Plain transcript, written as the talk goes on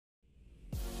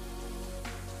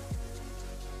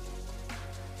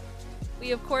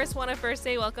We, of course, want to first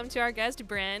say welcome to our guest,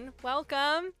 Brynn.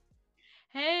 Welcome.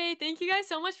 Hey, thank you guys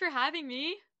so much for having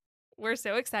me. We're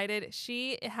so excited.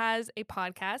 She has a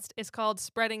podcast. It's called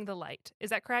Spreading the Light.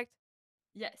 Is that correct?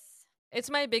 Yes.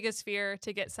 It's my biggest fear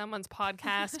to get someone's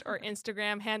podcast or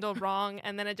Instagram handled wrong,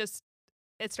 and then it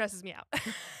stresses me out.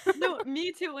 No,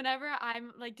 me too. Whenever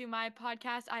I'm like do my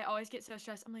podcast, I always get so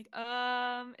stressed. I'm like,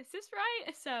 is this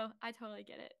right? So I totally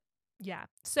get it. Yeah.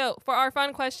 So for our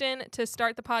fun question to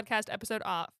start the podcast episode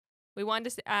off, we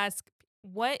wanted to ask,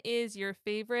 what is your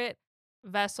favorite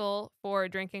vessel for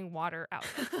drinking water out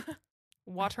of?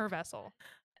 Water vessel.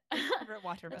 Favorite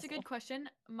water That's a vessel. good question.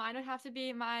 Mine would have to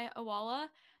be my Awala.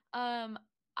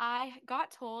 I got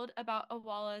told about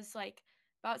Awalas like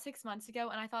about 6 months ago,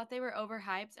 and I thought they were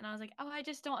overhyped. And I was like, oh, I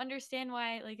just don't understand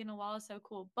why like an Awala is so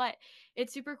cool. But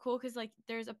it's super cool because like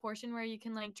there's a portion where you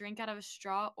can like drink out of a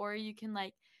straw, or you can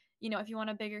like, if you want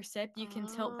a bigger sip, you can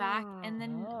tilt back, and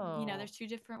then there's two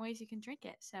different ways you can drink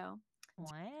it. So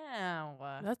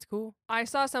Wow. That's cool. I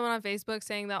saw someone on Facebook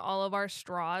saying that all of our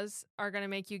straws are going to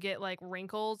make you get like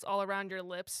wrinkles all around your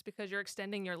lips because you're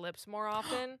extending your lips more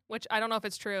often, which I don't know if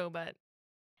it's true, but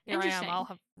here I am. Interesting. I'll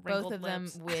have wrinkled Both of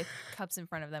lips. them with cups in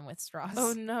front of them with straws.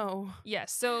 Oh no.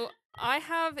 Yes. So I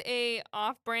have a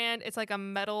off-brand. It's like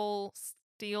a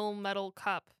steel metal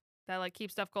cup that like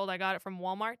keeps stuff cold. I got it from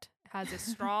Walmart. It has a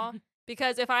straw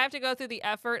because if I have to go through the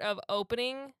effort of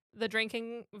opening the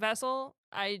drinking vessel,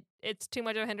 it's too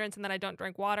much of a hindrance, and then I don't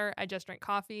drink water. I just drink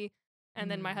coffee.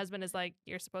 And then my husband is like,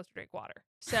 you're supposed to drink water.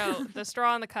 So the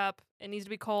straw in the cup, it needs to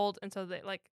be cold, and so that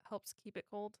like helps keep it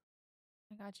cold.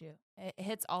 I got you. It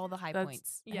hits all the high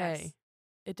points. Yes. Hey,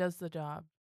 it does the job.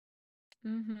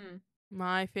 Mm-hmm.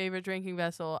 My favorite drinking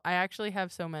vessel, I actually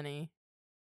have so many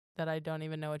that I don't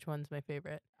even know which one's my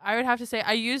favorite. I would have to say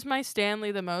I use my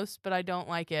Stanley the most, but I don't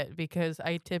like it because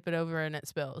I tip it over and it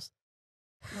spills.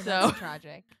 Well, So that's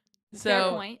tragic. Fair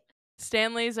So point.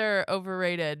 Stanleys are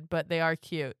overrated, but they are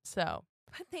cute. So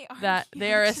But they are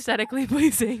they are huge. aesthetically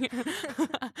pleasing.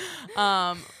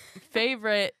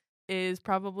 Favorite is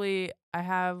probably I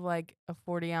have like a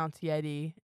 40-ounce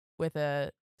Yeti with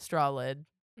a straw lid.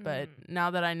 But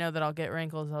now that I know that I'll get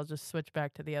wrinkles, I'll just switch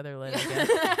back to the other lid again.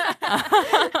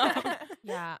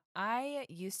 Yeah, I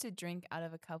used to drink out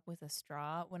of a cup with a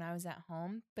straw when I was at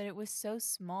home, but it was so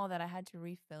small that I had to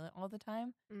refill it all the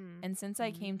time. And since I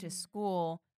came to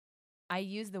school, I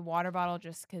used the water bottle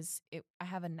just because I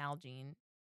have a Nalgene,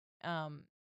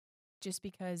 just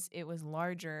because it was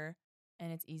larger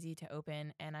and it's easy to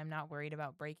open, and I'm not worried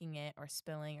about breaking it or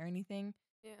spilling or anything.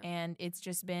 Yeah. And it's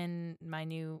just been my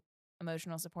new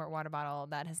emotional support water bottle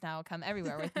that has now come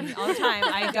everywhere with me all the time.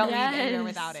 I don't leave anywhere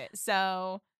without it.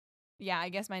 So, yeah, I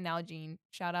guess my Nalgene.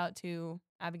 Shout out to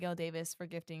Abigail Davis for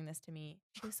gifting this to me.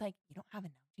 She was like, "You don't have a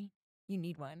Nalgene? You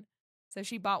need one." So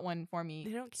she bought one for me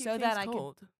They don't keep so things that I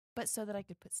cold. so that I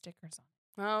could put stickers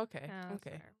on. Oh, okay. Yeah,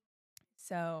 Okay. fair.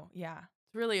 So, yeah.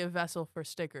 It's really a vessel for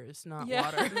stickers, not Yeah.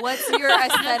 water. What's your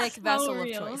aesthetic So vessel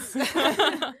real. of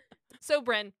choice? So,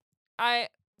 Brynn, I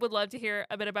would love to hear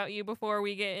a bit about you before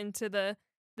we get into the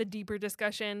deeper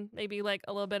discussion. Maybe like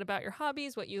a little bit about your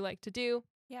hobbies, what you like to do.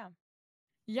 Yeah.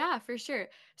 Yeah, for sure.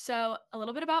 So, a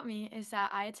little bit about me is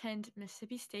that I attend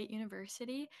Mississippi State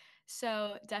University.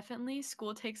 So, definitely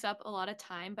school takes up a lot of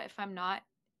time, but if I'm not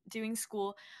doing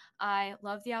school, I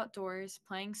love the outdoors,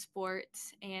 playing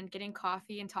sports, and getting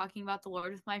coffee and talking about the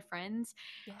Lord with my friends.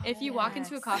 If you walk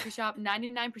into a Yes. coffee shop,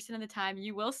 99% of the time,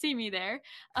 you will see me there.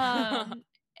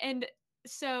 And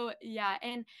so, yeah,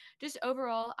 and just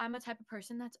overall, I'm a type of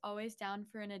person that's always down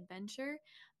for an adventure.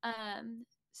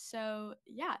 So,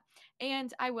 yeah.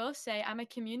 And I will say I'm a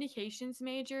communications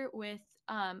major with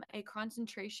a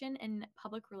concentration in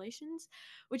public relations,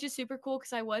 which is super cool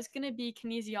because I was going to be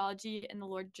kinesiology, and the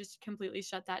Lord just completely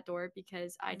shut that door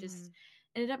because I just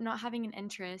ended up not having an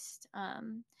interest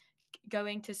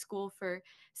going to school for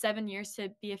 7 years to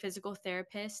be a physical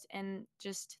therapist. And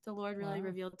just the Lord really Wow.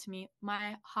 revealed to me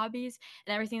my hobbies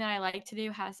and everything that I like to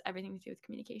do has everything to do with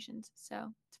communications.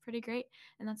 So it's pretty great.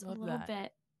 And that's Love a little that.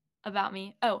 bit about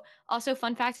me. Oh, also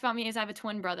fun facts about me is I have a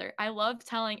twin brother. I love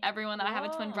telling everyone that I have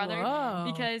a twin brother Whoa.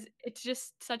 because it's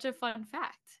just such a fun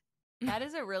fact. That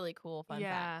is a really cool fun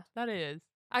fact. That is.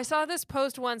 I saw this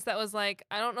post once that was like,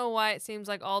 I don't know why it seems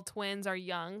like all twins are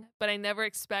young, but I never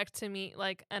expect to meet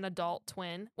like an adult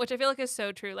twin, which I feel like is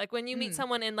so true. Like when you meet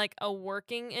someone in like a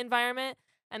working environment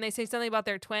and they say something about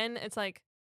their twin, it's like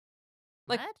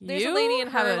What? there's a You lady in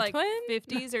have her a like twin?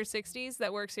 50s or 60s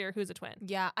that works here who's a twin.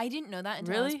 Yeah, I didn't know that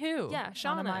until Really? Who? Yeah,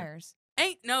 Shauna Shauna. Myers.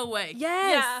 Ain't no way.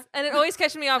 Yes. Yeah. And it always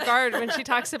catches me off guard when she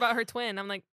talks about her twin. I'm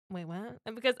like, wait, what?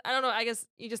 And because I don't know, I guess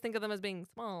you just think of them as being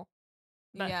small.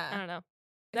 But Yeah. I don't know.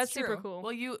 That's super true. cool.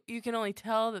 Well, you can only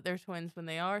tell that they're twins when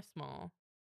they are small.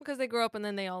 Because they grow up and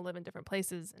then they all live in different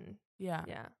places and Yeah.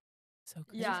 yeah. So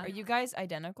crazy. Yeah. Are you guys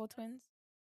identical twins?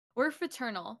 We're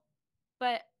fraternal,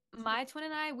 but my twin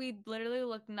and I, we literally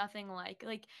look nothing alike.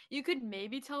 Like, you could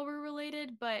maybe tell we're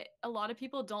related, but a lot of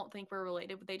people don't think we're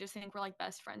related. They just think we're like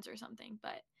best friends or something.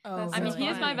 But Oh, That's I mean, so he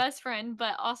is my funny. best friend,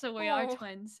 but also we are Oh.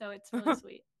 twins, so it's really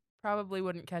sweet. Probably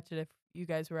wouldn't catch it if you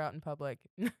guys were out in public.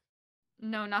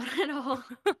 No, not at all.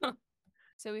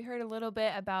 So we heard a little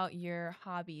bit about your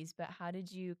hobbies, but how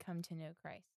did you come to know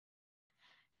Christ?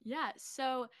 Yeah,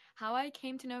 so how I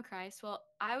came to know Christ, well,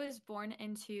 I was born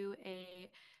into a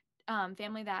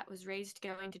family that was raised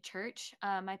going to church.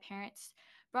 My parents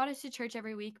brought us to church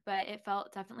every week, but it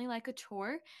felt definitely like a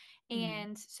chore. Mhm.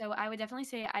 And so I would definitely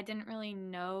say I didn't really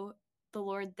know the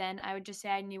Lord then. I would just say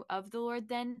I knew of the Lord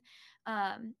then.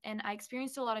 And I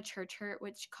experienced a lot of church hurt,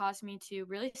 which caused me to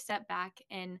really step back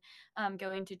in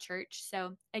going to church.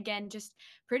 So again, just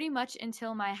pretty much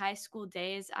until my high school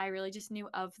days, I really just knew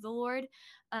of the Lord.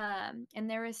 And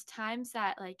there was times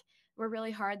that like were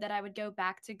really hard that I would go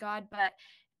back to God, but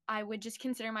I would just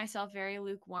consider myself very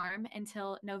lukewarm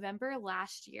until November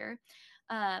last year.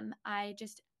 I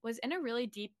just was in a really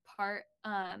deep part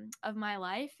of my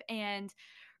life and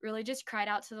really just cried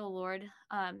out to the Lord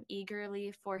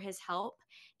eagerly for his help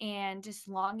and just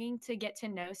longing to get to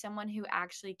know someone who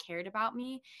actually cared about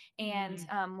me and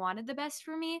wanted the best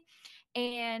for me.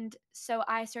 And so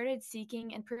I started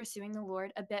seeking and pursuing the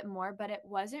Lord a bit more, but it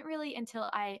wasn't really until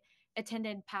I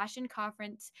attended Passion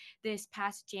Conference this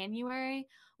past January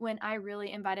when I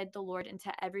really invited the Lord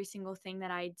into every single thing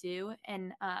that I do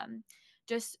and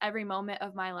just every moment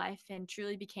of my life and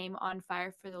truly became on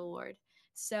fire for the Lord.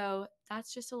 So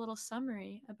that's just a little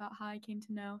summary about how I came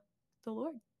to know the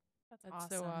Lord. That's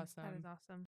so awesome. That is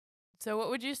awesome. So what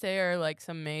would you say are like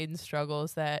some main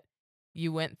struggles that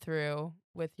you went through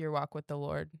with your walk with the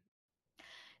Lord?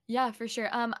 Yeah, for sure.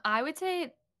 I would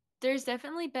say there's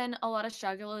definitely been a lot of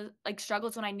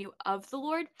struggles when I knew of the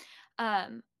Lord.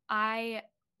 I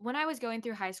when I was going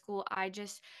through high school, I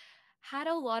just had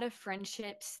a lot of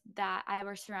friendships that I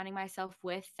was surrounding myself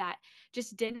with that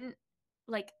just didn't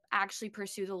like actually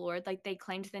pursue the Lord. Like they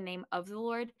claimed the name of the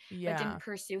Lord, but Yeah. didn't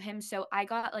pursue him. So I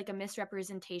got like a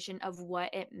misrepresentation of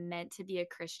what it meant to be a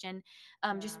Christian.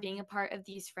 Just Yeah. being a part of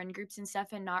these friend groups and stuff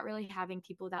and not really having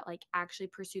people that like actually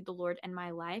pursued the Lord in my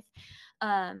life.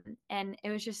 And it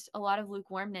was just a lot of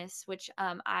lukewarmness, which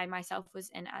I myself was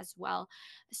in as well.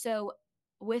 So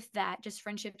with that, just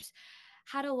friendships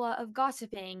had a lot of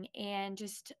gossiping and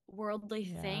just worldly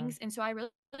Yeah. things. And so I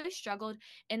really struggled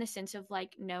in the sense of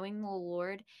like knowing the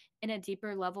Lord in a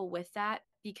deeper level with that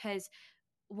because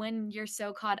when you're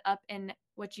so caught up in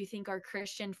what you think are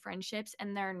Christian friendships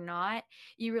and they're not,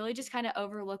 you really just kind of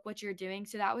overlook what you're doing.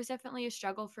 So that was definitely a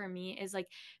struggle for me is like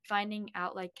finding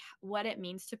out like what it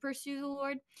means to pursue the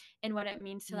Lord and what it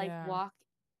means to like Yeah. walk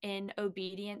in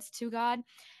obedience to God.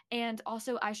 And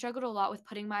also I struggled a lot with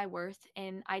putting my worth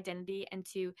and identity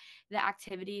into the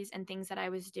activities and things that I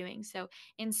was doing. So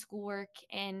in schoolwork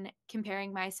and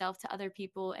comparing myself to other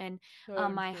people and So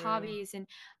my true. hobbies and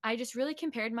I just really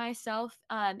compared myself.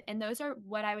 And those are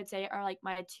what I would say are like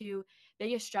my two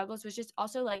biggest struggles was just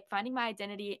also like finding my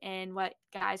identity in what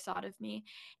guys thought of me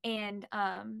and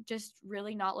just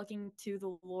really not looking to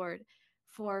the Lord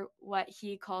for what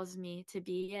he calls me to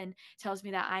be and tells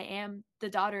me that I am the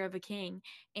daughter of a king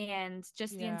and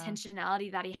just the Yeah. intentionality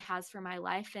that he has for my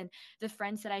life and the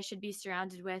friends that I should be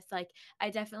surrounded with. Like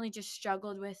I definitely just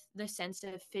struggled with the sense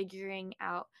of figuring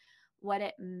out what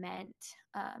it meant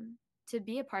to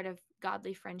be a part of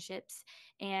godly friendships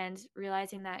and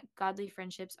realizing that godly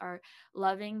friendships are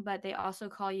loving, but they also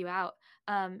call you out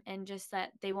and just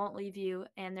that they won't leave you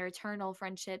and they're eternal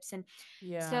friendships. And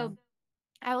Yeah. so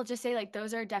I will just say, like,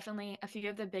 those are definitely a few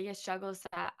of the biggest struggles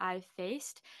that I've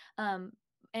faced. Um,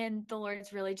 and the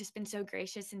Lord's really just been so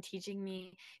gracious in teaching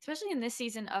me, especially in this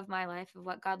season of my life, of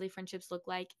what godly friendships look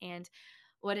like and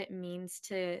what it means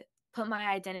to put my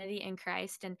identity in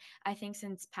Christ. And I think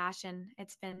since Passion,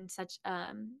 it's been such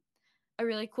a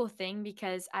really cool thing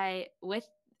because with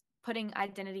putting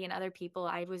identity in other people,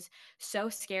 I was so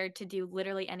scared to do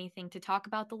literally anything to talk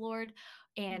about the Lord.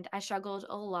 And I struggled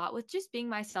a lot with just being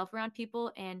myself around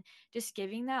people and just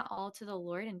giving that all to the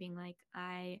Lord and being like,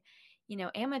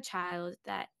 am a child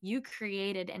that you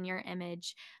created in your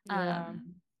image. Yeah.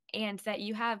 And that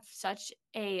you have such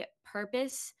a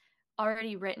purpose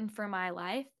already written for my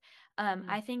life.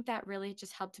 I think that really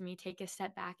just helped me take a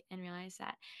step back and realize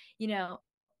that, you know,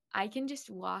 I can just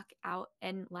walk out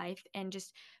in life and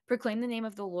just proclaim the name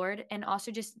of the Lord and also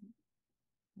just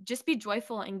just be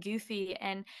joyful and goofy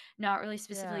and not really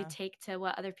specifically Yeah. take to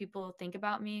what other people think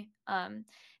about me. And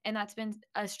that's been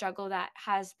a struggle that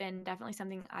has been definitely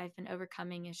something I've been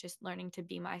overcoming, is just learning to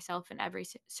be myself in every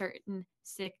certain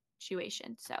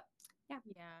situation. So, yeah.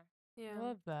 Yeah. I Yeah.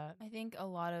 love that. I think a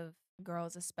lot of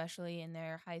girls, especially in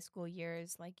their high school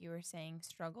years, like you were saying,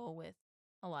 struggle with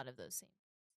a lot of those same.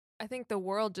 I think the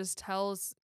world just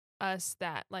tells us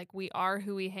that like we are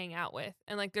who we hang out with,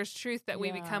 and like there's truth that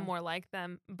we become Yeah. more like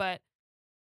them, but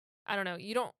I don't know,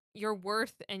 your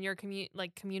worth and your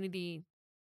community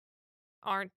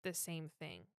aren't the same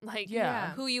thing. Like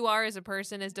Yeah. who you are as a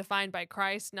person is defined by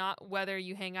Christ, not whether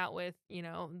you hang out with, the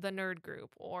nerd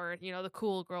group or, the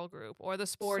cool girl group or the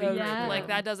sporty So group. Like Yeah. true.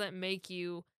 that doesn't make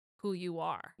you who you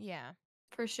are. Yeah.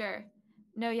 For sure.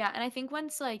 No, yeah. And I think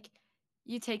once like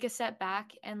you take a step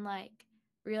back and like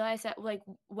realize that like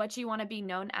what you want to be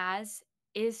known as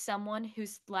is someone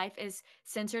whose life is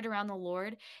centered around the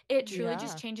Lord, it truly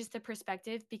just Yeah. changes the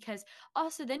perspective, because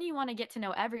also then you want to get to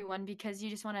know everyone because you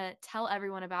just want to tell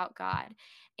everyone about God.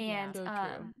 And So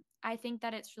true. I think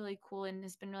that it's really cool and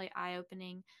has been really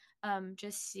eye-opening,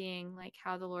 just seeing like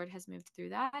how the Lord has moved through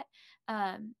that.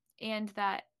 And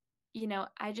that,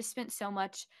 I just spent so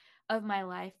much of my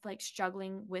life like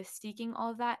struggling with seeking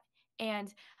all of that.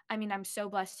 And I mean, I'm so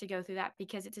blessed to go through that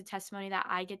because it's a testimony that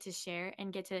I get to share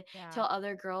and get to Yeah. tell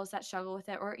other girls that struggle with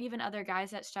it, or even other guys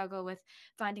that struggle with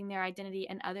finding their identity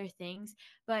and other things.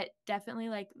 But definitely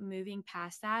like moving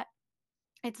past that,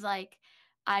 it's like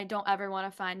I don't ever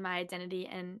want to find my identity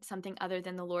in something other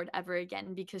than the Lord ever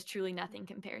again, because truly nothing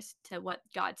compares to what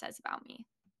God says about me.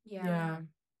 Yeah.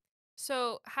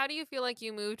 So, how do you feel like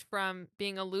you moved from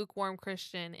being a lukewarm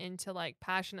Christian into like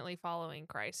passionately following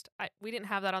Christ? We didn't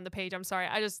have that on the page. I'm sorry.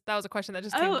 That was a question that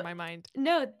just came to Oh, my mind.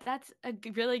 no, that's a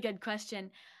really good question.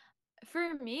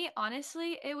 For me,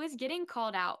 honestly, it was getting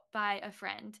called out by a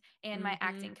friend and my Mhm.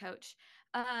 acting coach.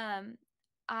 Um,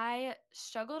 I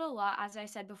struggled a lot, as I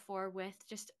said before, with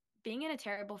just being in a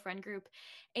terrible friend group,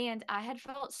 and I had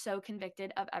felt so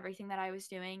convicted of everything that I was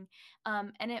doing.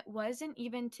 And it wasn't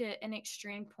even to an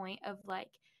extreme point of like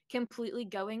completely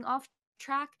going off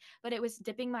track, but it was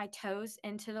dipping my toes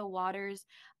into the waters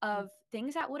of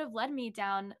things that would have led me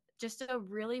down just a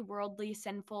really worldly,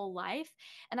 sinful life.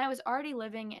 And I was already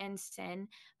living in sin.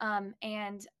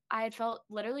 And I had felt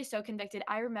literally so convicted.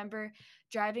 I remember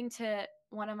driving to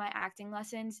one of my acting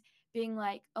lessons being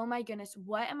like, oh my goodness,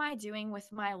 what am I doing with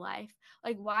my life?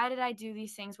 Like, why did I do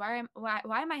these things? Why am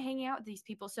I hanging out with these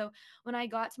people? So when I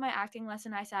got to my acting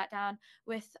lesson, I sat down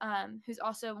with who's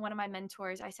also one of my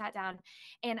mentors. I sat down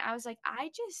and I was like,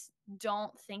 I just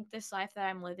don't think this life that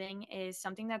I'm living is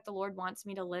something that the Lord wants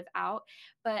me to live out.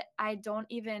 But I don't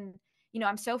even,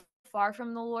 I'm so far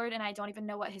from the Lord, and I don't even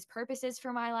know what his purpose is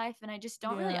for my life. And I just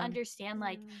don't really Yeah. understand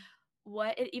like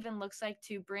what it even looks like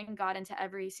to bring God into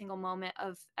every single moment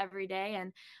of every day.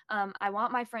 And I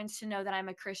want my friends to know that I'm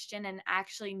a Christian and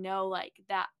actually know like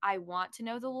that I want to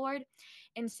know the Lord.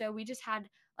 And so we just had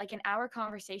like an hour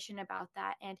conversation about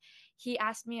that. And he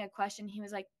asked me a question. He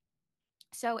was like,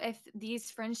 so if these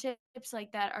friendships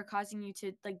like that are causing you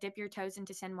to like dip your toes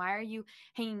into sin, why are you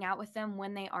hanging out with them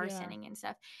when they are Yeah. sinning and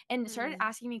stuff? And started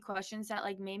asking me questions that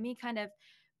like made me kind of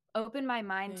open my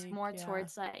mind more Yeah.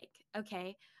 towards like,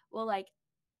 okay, well, like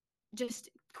just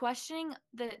questioning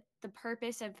the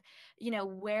purpose of,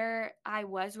 where I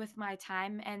was with my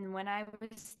time and when I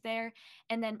was there.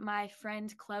 And then my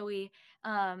friend Chloe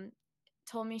um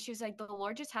told me, she was like, the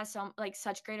Lord just has some like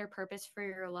such greater purpose for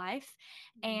your life.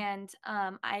 And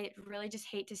I really just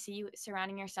hate to see you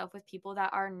surrounding yourself with people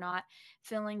that are not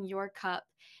filling your cup.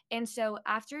 And so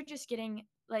after just getting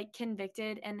like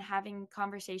convicted and having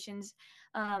conversations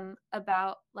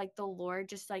about like the Lord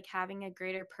just like having a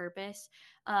greater purpose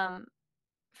um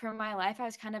for my life, I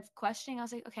was kind of questioning. I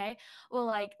was like, okay, well,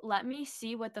 like, let me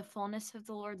see what the fullness of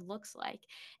the Lord looks like.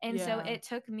 And so Yeah. it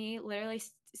took me literally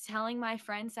telling my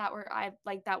friends that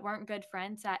that weren't good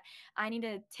friends, that I need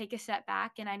to take a step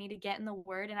back and I need to get in the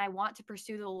Word and I want to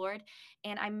pursue the Lord.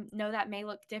 And I know that may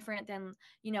look different than,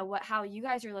 how you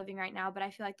guys are living right now, but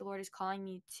I feel like the Lord is calling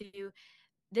me to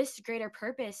this greater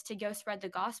purpose to go spread the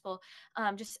gospel.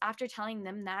 Just after telling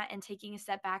them that and taking a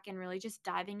step back and really just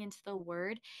diving into the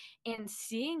word and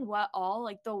seeing what all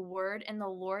like the word and the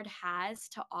Lord has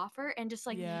to offer, and just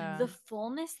like Yeah. the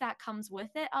fullness that comes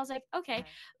with it, I was like, okay,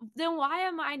 then why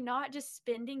am I not just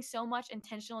spending so much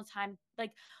intentional time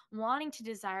like wanting to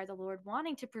desire the Lord,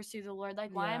 wanting to pursue the Lord?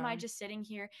 Like, why am I Yeah. just sitting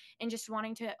here and just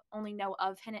wanting to only know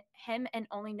of him and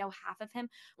only know half of him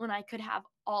when I could have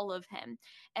all of him?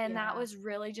 And that was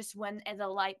really just when the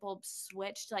light bulb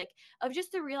switched, like of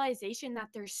just the realization that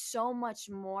there's so much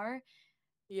more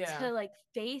Yeah. to like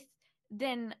faith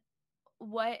than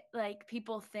what like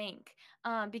people think.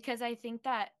 Because I think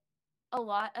that a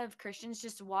lot of Christians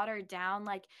just water down,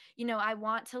 like, I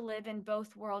want to live in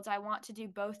both worlds. I want to do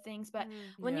both things. But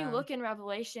when you Yeah. look in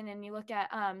Revelation and you look at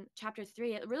chapter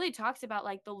 3, it really talks about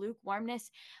like the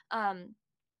lukewarmness, um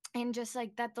and just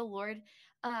like that the Lord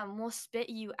will spit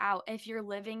you out if you're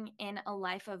living in a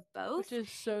life of both. Which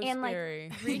is so And like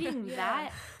scary. reading Yeah.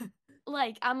 that,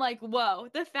 like I'm like, whoa,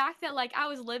 the fact that like I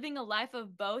was living a life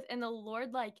of both and the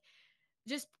Lord like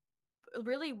just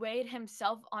really weighed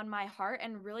himself on my heart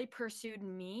and really pursued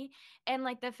me. And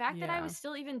like the fact that I Yeah. was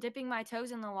still even dipping my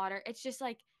toes in the water, it's just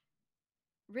like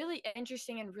really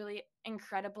interesting and really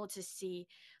incredible to see.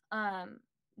 um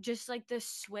just like the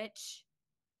switch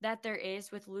that there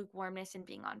is with lukewarmness and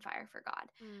being on fire for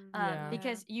God. Yeah.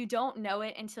 Because you don't know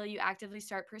it until you actively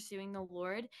start pursuing the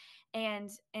Lord, and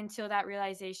until that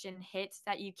realization hits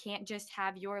that you can't just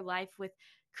have your life with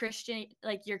Christian,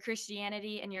 like your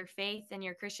Christianity and your faith and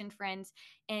your Christian friends,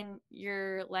 and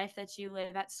your life that you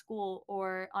live at school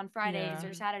or on Fridays Yeah.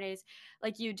 or Saturdays.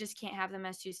 Like you just can't have them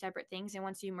as two separate things. And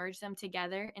once you merge them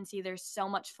together and see there's so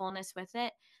much fullness with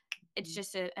it, it's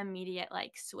just an immediate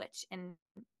like switch and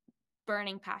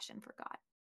burning passion for God.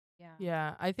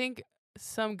 Yeah. I think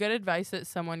some good advice that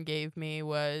someone gave me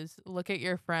was look at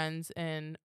your friends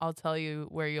and I'll tell you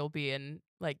where you'll be in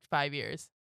like 5 years.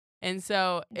 And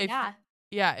so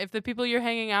if the people you're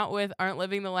hanging out with aren't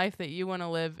living the life that you want to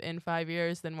live in 5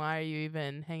 years, then why are you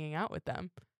even hanging out with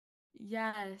them?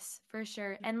 Yes, for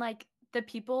sure. And like the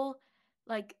people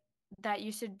like that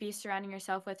you should be surrounding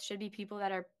yourself with should be people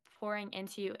that are pouring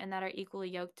into you and that are equally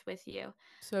yoked with you.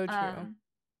 So true. Um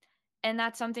and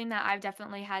that's something that I've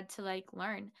definitely had to like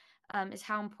learn, is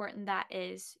how important that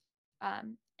is.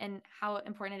 And how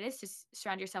important it is to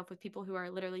surround yourself with people who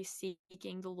are literally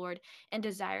seeking the Lord and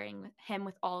desiring him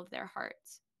with all of their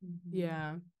hearts.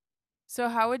 Yeah. So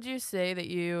how would you say that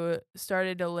you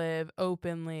started to live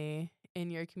openly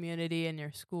in your community and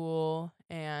your school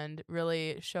and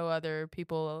really show other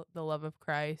people the love of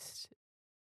Christ?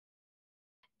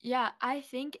 Yeah, I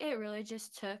think it really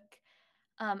just took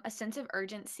a sense of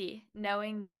urgency,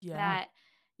 knowing Yeah. that,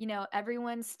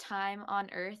 everyone's time on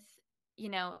earth, you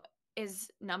know, is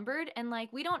numbered. And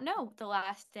like, we don't know the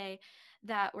last day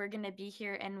that we're going to be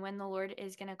here and when the Lord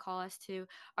is going to call us to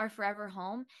our forever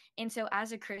home. And so,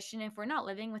 as a Christian, if we're not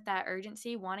living with that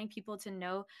urgency, wanting people to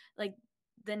know, like,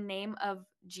 the name of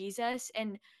Jesus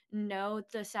and know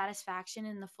the satisfaction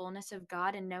and the fullness of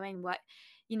God, and knowing what,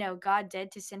 God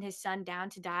did to send his son down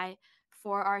to die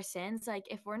for our sins, like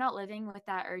if we're not living with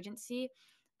that urgency,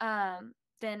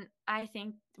 then I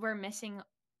think we're missing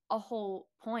a whole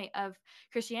point of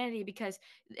Christianity. Because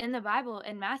in the Bible,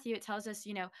 in Matthew, it tells us,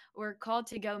 we're called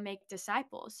to go make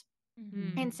disciples.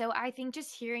 And so I think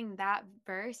just hearing that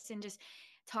verse and just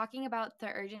talking about the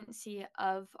urgency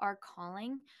of our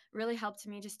calling really helped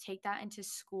me just take that into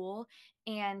school.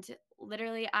 And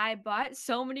literally, I bought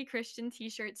so many Christian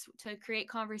t-shirts to create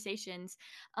conversations.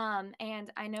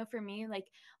 And I know for me, like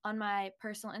on my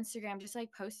personal Instagram, just like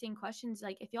posting questions,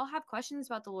 like if y'all have questions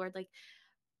about the Lord, like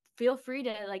feel free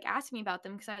to like ask me about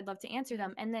them because I'd love to answer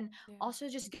them. And then also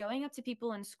just going up to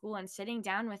people in school and sitting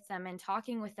down with them and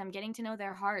talking with them, getting to know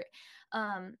their heart,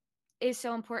 um, is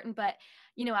so important. But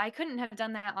I couldn't have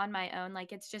done that on my own.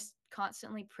 Like it's just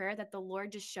constantly prayer that the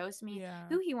Lord just shows me Yeah.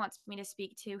 who he wants me to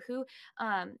speak to, who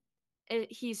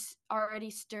he's already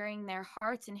stirring their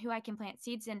hearts, and who I can plant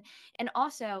seeds in. And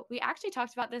also, we actually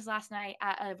talked about this last night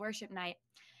at a worship night,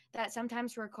 that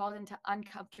sometimes we're called into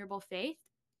uncomfortable faith,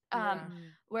 Yeah.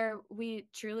 where we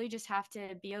truly just have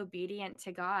to be obedient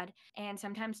to God and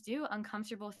sometimes do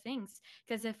uncomfortable things.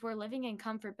 Because if we're living in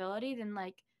comfortability, then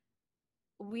like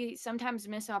we sometimes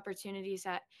miss opportunities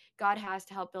that God has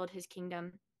to help build his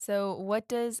kingdom. So, what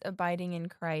does abiding in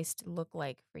Christ look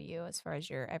like for you as far as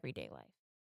your everyday life?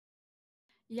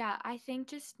 Yeah, I think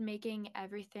just making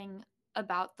everything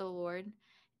about the Lord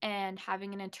and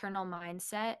having an eternal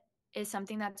mindset is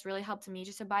something that's really helped me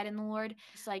just abide in the Lord.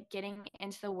 Just like getting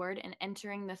into the Word and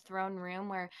entering the throne room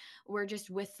where we're just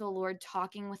with the Lord,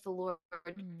 talking with the Lord,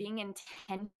 being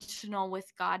intentional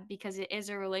with God because it is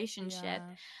a relationship,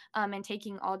 Yeah. and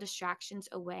taking all distractions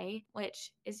away,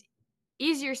 which is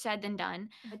easier said than done.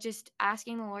 But just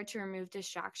asking the Lord to remove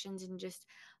distractions and just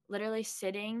literally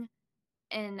sitting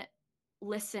and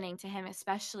listening to him,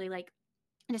 especially like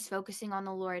just focusing on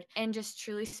the Lord and just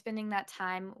truly spending that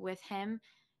time with him,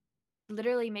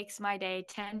 literally makes my day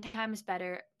 10 times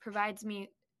better, provides me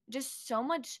just so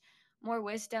much more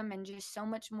wisdom and just so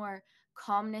much more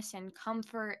calmness and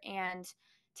comfort, and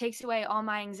takes away all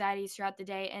my anxieties throughout the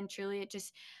day. And truly, it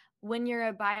just when you're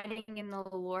abiding in the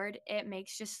Lord, it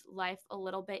makes just life a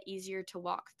little bit easier to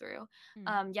walk through.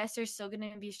 Yes, there's still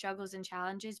going to be struggles and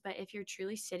challenges, but if you're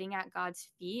truly sitting at God's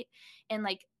feet and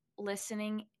like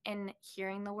listening and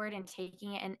hearing the word and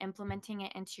taking it and implementing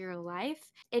it into your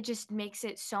life, it just makes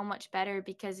it so much better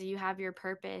because you have your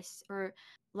purpose for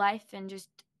life and just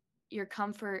your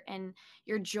comfort and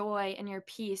your joy and your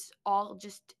peace all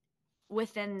just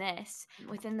within this,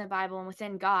 within the Bible and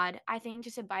within God. I think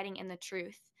just abiding in the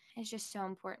truth is just so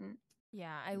important.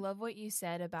 Yeah, I love what you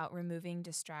said about removing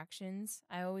distractions.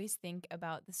 I always think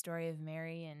about the story of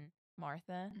Mary and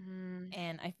Martha.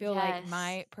 And I feel like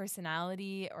my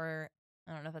personality, or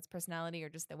I don't know if that's personality or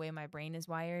just the way my brain is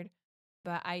wired,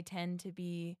 but I tend to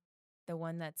be the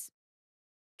one that's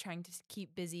trying to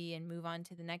keep busy and move on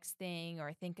to the next thing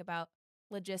or think about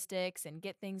logistics and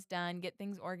get things done, get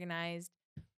things organized.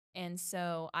 And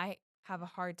so I have a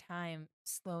hard time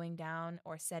slowing down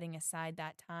or setting aside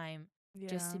that time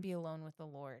just to be alone with the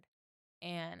Lord.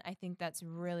 And I think that's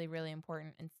really, really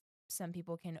important. And some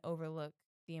people can overlook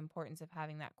the importance of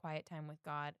having that quiet time with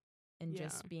God and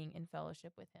just being in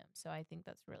fellowship with Him. So I think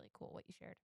that's really cool what you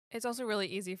shared. It's also really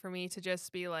easy for me to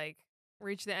just be like,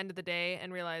 reach the end of the day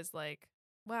and realize like,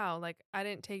 wow, like I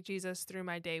didn't take Jesus through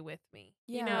my day with me.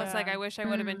 You know, it's like I wish I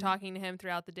would have been talking to him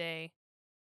throughout the day,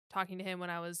 talking to him when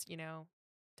I was, you know,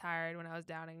 tired, when I was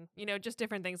doubting, you know, just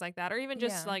different things like that. Or even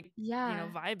just like, you know,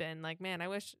 vibing. Like, man, I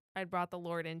wish I'd brought the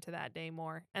Lord into that day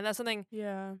more. And that's something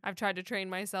I've tried to train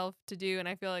myself to do. And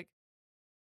I feel like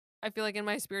in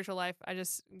my spiritual life, I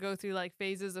just go through like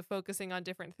phases of focusing on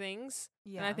different things.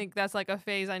 And I think that's like a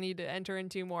phase I need to enter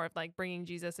into more of like bringing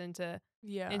Jesus into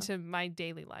my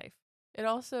daily life. It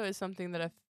also is something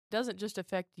that doesn't just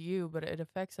affect you, but it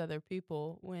affects other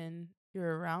people when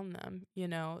you're around them. You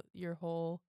know, your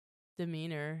whole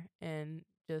demeanor and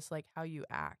just like how you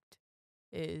act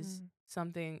is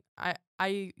something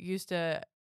I used to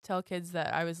tell kids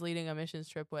that I was leading a missions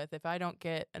trip with. If I don't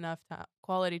get enough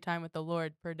quality time with the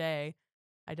Lord per day,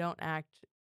 I don't act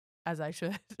as I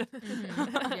should.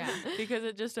 Because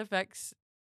it just affects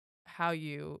how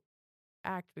you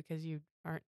act because you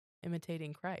aren't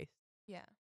imitating Christ.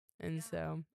 And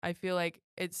so I feel like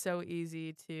it's so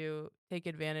easy to take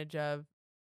advantage of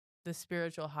the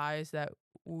spiritual highs that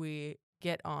we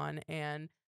get on and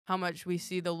how much we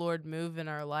see the Lord move in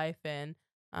our life. And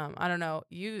I don't know,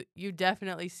 you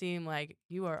definitely seem like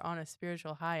you are on a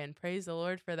spiritual high, and praise the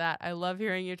Lord for that. I love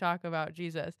hearing you talk about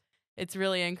Jesus. It's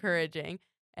really encouraging.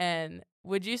 And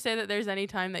would you say that there's any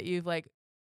time that you've like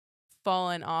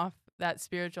fallen off that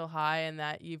spiritual high and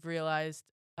that you've realized,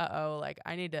 like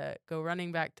I need to go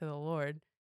running back to the Lord?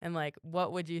 And like,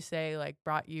 what would you say like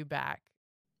brought you back?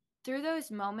 Through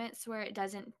those moments where it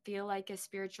doesn't feel like a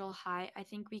spiritual high, I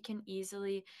think we can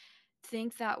easily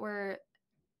think that we're,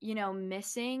 you know,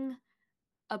 missing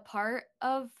a part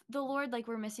of the Lord, like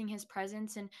we're missing his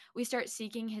presence, and we start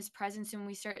seeking his presence and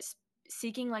we start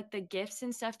seeking like the gifts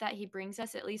and stuff that he brings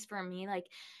us. At least for me, like,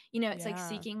 you know, it's like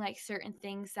seeking like certain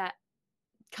things that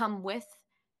come with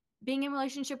being in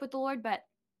relationship with the Lord. But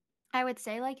I would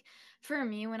say, like, for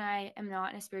me, when I am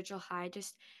not in a spiritual high,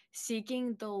 just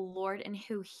seeking the Lord and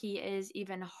who He is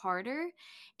even harder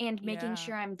and making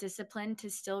sure I'm disciplined to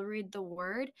still read the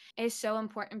word is so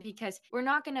important, because we're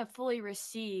not going to fully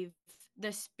receive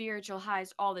the spiritual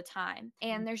highs all the time.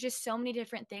 And there's just so many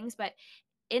different things. But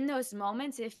in those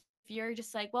moments, if you're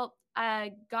just like, well,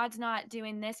 God's not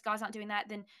doing this, God's not doing that,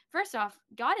 then first off,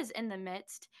 God is in the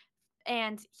midst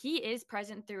and he is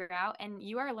present throughout, and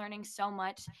you are learning so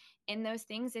much in those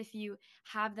things if you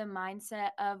have the mindset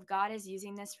of God is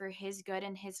using this for his good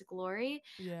and his glory.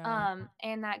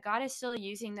 And that God is still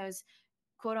using those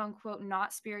quote unquote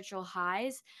not spiritual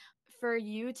highs for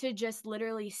you to just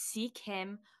literally seek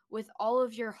him with all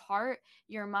of your heart,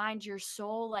 your mind, your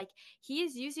soul. Like, he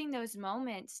is using those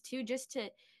moments to just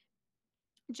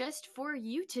for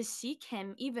you to seek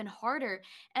him even harder.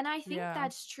 And I think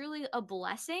that's truly a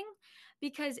blessing,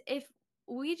 because if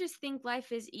we just think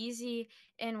life is easy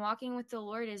and walking with the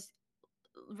Lord is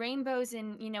rainbows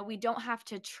and, you know, we don't have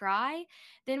to try,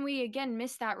 then we again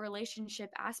miss that relationship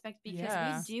aspect,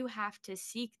 because we do have to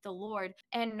seek the Lord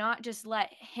and not just let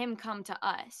him come to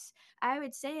us. I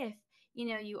would say, if you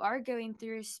know you are going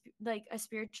through like a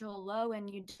spiritual low and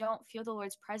you don't feel the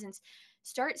Lord's presence,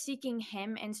 start seeking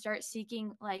him and start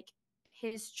seeking like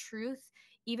his truth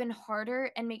even harder,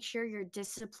 and make sure you're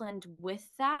disciplined with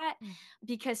that,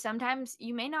 because sometimes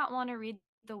you may not want to read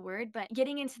the word, but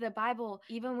getting into the Bible,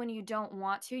 even when you don't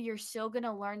want to, you're still going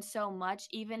to learn so much,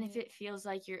 even if it feels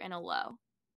like you're in a low.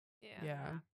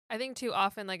 Yeah. I think too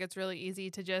often, like, it's really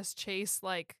easy to just chase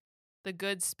like the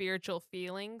good spiritual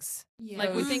feelings. Yeah.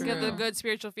 Like we So think of the true. good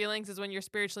spiritual feelings is when you're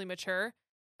spiritually mature,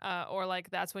 or like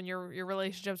that's when your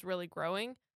relationship's really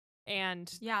growing.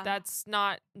 And Yeah. that's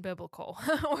not biblical.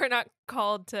 We're not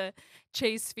called to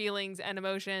chase feelings and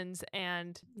emotions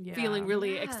and feeling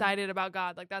really Yeah. excited about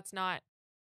God. Like that's not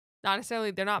necessarily,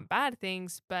 they're not bad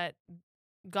things, but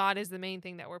God is the main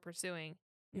thing that we're pursuing,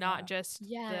 not just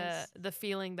Yes. the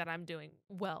feeling that I'm doing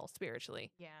well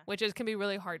spiritually, Yeah. which can be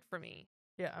really hard for me.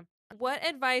 Yeah. What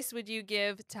advice would you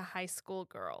give to high school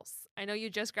girls? I know you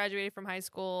just graduated from high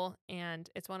school and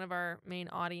it's one of our main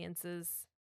audiences.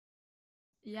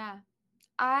 Yeah.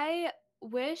 I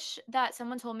wish that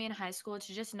someone told me in high school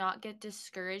to just not get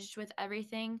discouraged with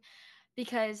everything,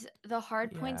 because the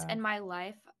hard points Yeah. in my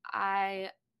life,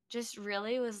 I just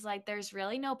really was like, there's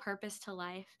really no purpose to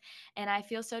life. And I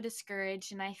feel so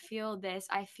discouraged and I feel this,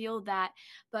 I feel that.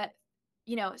 But,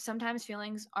 sometimes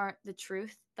feelings aren't the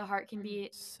truth. The heart can be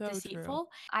So true.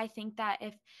 deceitful. I think that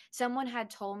if someone had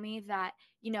told me that,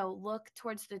 look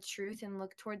towards the truth and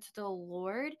look towards the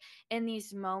Lord in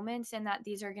these moments, and that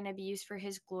these are going to be used for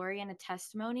his glory and a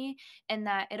testimony, and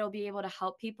that it'll be able to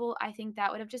help people, I think that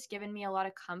would have just given me a lot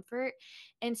of comfort.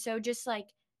 And so just like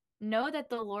know that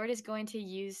the Lord is going to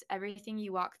use everything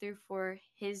you walk through for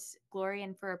his glory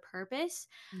and for a purpose.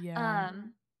 Yeah.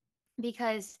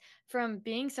 Because from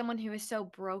being someone who is so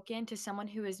broken to someone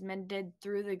who is mended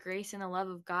through the grace and the love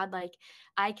of God, like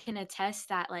I can attest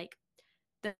that like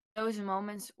those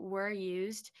moments were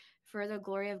used for the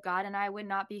glory of God, and I would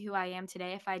not be who I am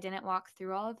today if I didn't walk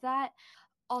through all of that.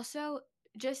 Also,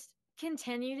 just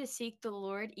continue to seek the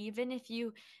Lord even if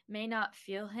you may not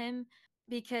feel him,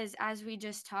 because as we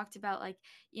just talked about, like,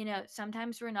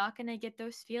 sometimes we're not going to get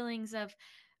those feelings of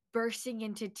bursting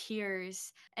into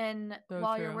tears and So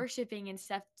while you're true. worshiping and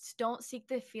stuff. Don't seek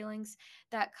the feelings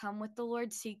that come with the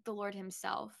Lord, seek the Lord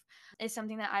himself is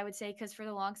something that I would say, because for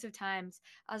the longest of times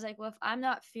I was like, well, if I'm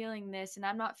not feeling this and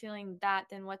I'm not feeling that,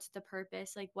 then what's the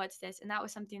purpose? Like, what's this? And that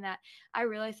was something that I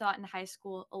really thought in high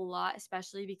school a lot,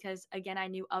 especially because again, I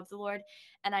knew of the Lord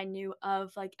and I knew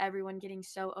of like everyone getting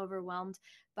so overwhelmed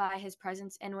by his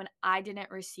presence. And when I didn't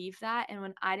receive that and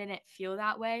when I didn't feel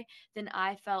that way, then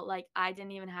I felt like I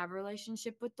didn't even have a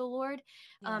relationship with the Lord.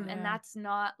 And Yeah. that's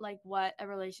not like what a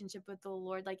relationship with the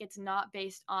Lord, like it's not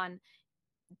based on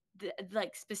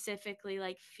like specifically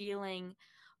like feeling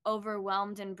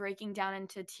overwhelmed and breaking down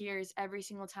into tears every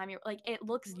single time you're like, it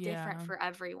looks different Yeah. for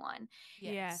everyone.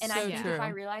 Yes. And So I think if I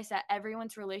true. realize that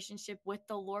everyone's relationship with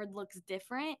the Lord looks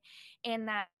different, and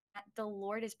that the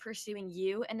Lord is pursuing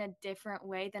you in a different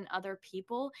way than other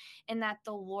people, and that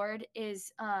the Lord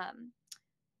is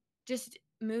just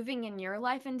moving in your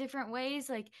life in different ways.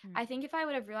 Like, I think if I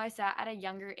would have realized that at a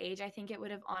younger age, I think it would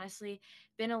have honestly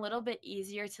been a little bit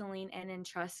easier to lean in and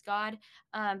trust God,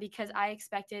 because I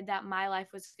expected that my life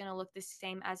was going to look the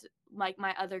same as like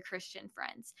my other Christian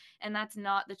friends. And that's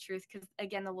not the truth, because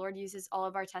again, the Lord uses all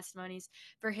of our testimonies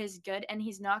for his good, and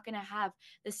he's not going to have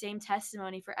the same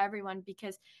testimony for everyone,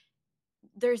 because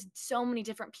there's so many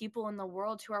different people in the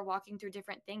world who are walking through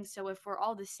different things. So if we're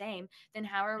all the same, then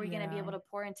how are we going to be able to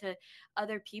pour into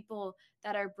other people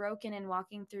that are broken and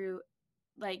walking through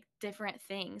like different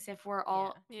things if we're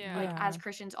all like as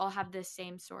Christians all have the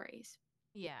same stories?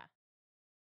 Yeah.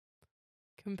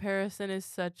 Comparison is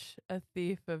such a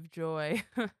thief of joy.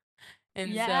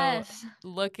 And Yes. so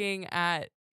looking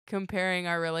at comparing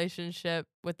our relationship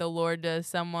with the Lord to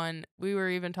someone, we were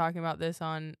even talking about this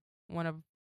on one of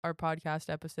our podcast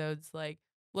episodes, like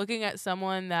looking at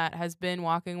someone that has been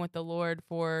walking with the Lord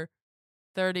for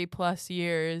 30 plus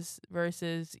years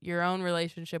versus your own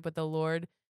relationship with the Lord,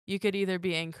 you could either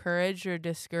be encouraged or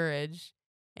discouraged.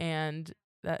 And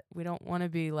that we don't want to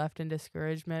be left in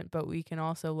discouragement, but we can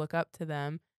also look up to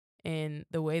them in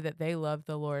the way that they love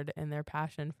the Lord and their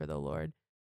passion for the Lord.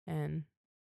 And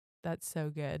that's so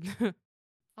good.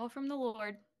 All from the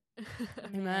Lord.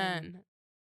 Amen.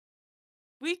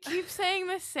 We keep saying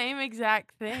the same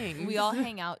exact thing. We all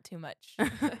hang out too much.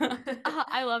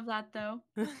 I love that though.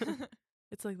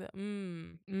 It's like that.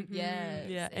 Yes.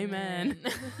 Yeah. Amen.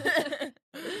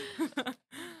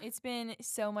 It's been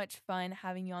so much fun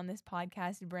having you on this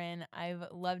podcast, Brynn. I've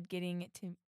loved getting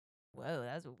to. Whoa,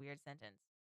 that was a weird sentence.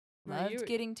 No, Loved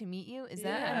getting to meet you. Is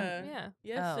that Yeah.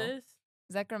 Yes, Oh. sis.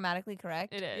 is that grammatically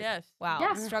correct? It is. Yes. Wow.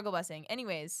 Yeah. Struggle busing.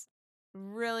 Anyways,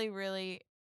 really, really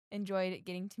enjoyed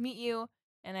getting to meet you.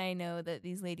 And I know that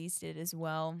these ladies did as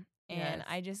well. And Yes.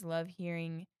 I just love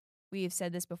hearing, we've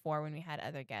said this before when we had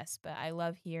other guests, but I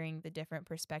love hearing the different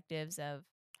perspectives of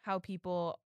how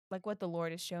people, like what the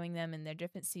Lord is showing them in their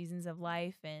different seasons of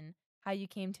life, and how you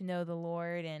came to know the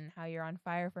Lord and how you're on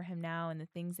fire for him now and the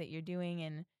things that you're doing.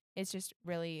 And it's just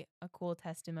really a cool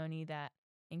testimony that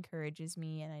encourages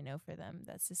me, and I know for them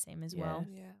that's the same as well.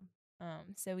 Yeah.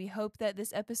 So we hope that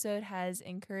this episode has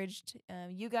encouraged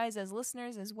you guys as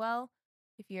listeners as well.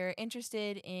 If you're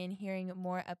interested in hearing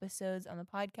more episodes on the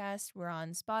podcast, we're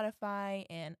on Spotify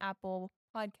and Apple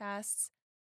Podcasts.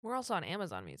 We're also on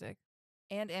Amazon Music.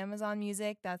 And Amazon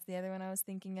Music. That's the other one I was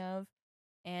thinking of.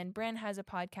 And Brynn has a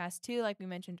podcast too, like we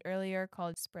mentioned earlier,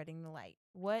 called Spreading the Light.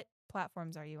 What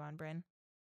platforms are you on, Brynn?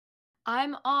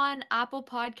 I'm on Apple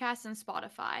Podcasts and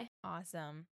Spotify.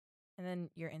 Awesome. And then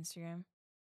your Instagram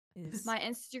is? My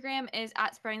Instagram is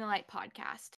at Spreading the Light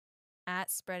Podcast.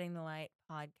 At Spreading the Light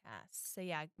Podcast. So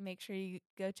yeah, make sure you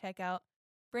go check out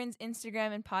Brynn's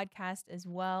Instagram and podcast as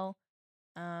well.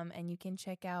 And you can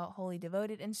check out Holy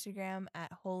Devoted Instagram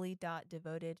at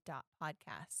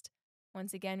holy.devoted.podcast.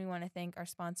 Once again, we want to thank our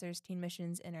sponsors, Teen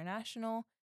Missions International.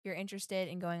 If you're interested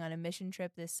in going on a mission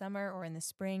trip this summer or in the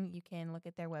spring, you can look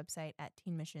at their website at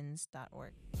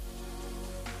teenmissions.org.